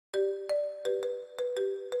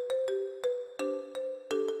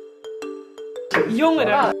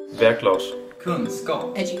Jongeren. Werkloos.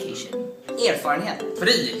 Kunskap. Education. Erfarenhet.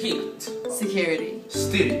 Frihet. Security.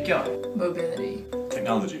 Styrka. Mobility.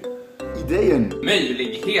 Technology. Idén.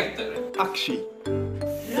 Möjligheter. Aktie.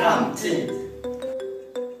 Framtid.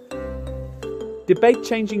 Debate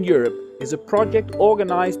Changing Europe is a project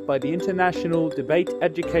organized by the International Debate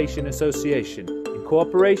Education Association in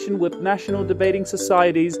cooperation with national debating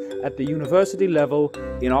societies at the university level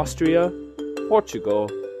in Austria, Portugal,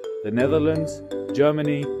 the Netherlands,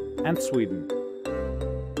 Germany, and Sweden.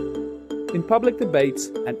 In public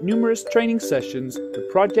debates and numerous training sessions, the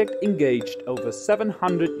project engaged over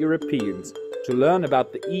 700 Europeans to learn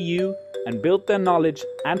about the EU and build their knowledge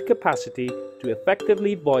and capacity to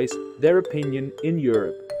effectively voice their opinion in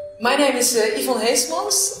Europe. My name is Yvonne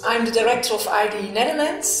Heesmans. I'm the director of ID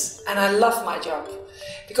Netherlands and I love my job.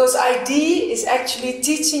 Because ID is actually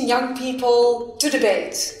teaching young people to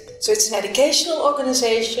debate. So it's an educational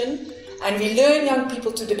organization and we learn young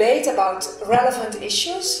people to debate about relevant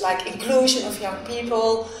issues like inclusion of young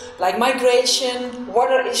people, like migration,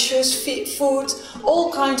 water issues, food,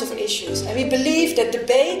 all kinds of issues. And we believe that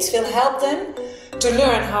debate will help them to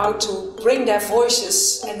learn how to bring their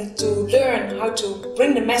voices and to learn how to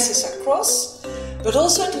bring the message across, but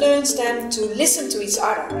also it learns them to listen to each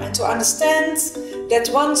other and to understand that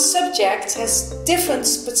one subject has different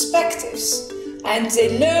perspectives. And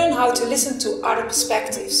they learn how to listen to other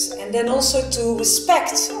perspectives and then also to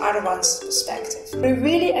respect other one's perspective. We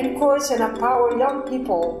really encourage and empower young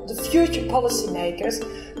people, the future policymakers,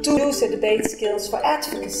 to use their debate skills for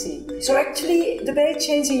advocacy. So actually, Debate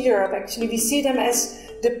Changing Europe, we see them as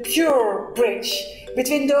the pure bridge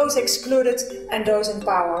between those excluded and those in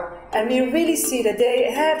power. And we really see that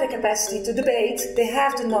they have the capacity to debate, they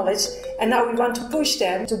have the knowledge, and now we want to push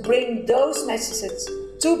them to bring those messages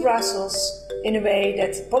to Brussels in a way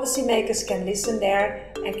that policymakers can listen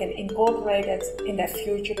there and can incorporate it in their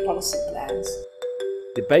future policy plans.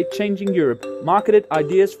 Debate Changing Europe marketed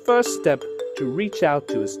IDEA's first step to reach out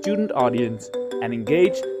to a student audience and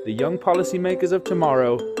engage the young policymakers of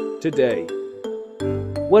tomorrow, today.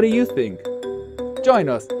 What do you think? Join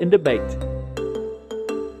us in debate.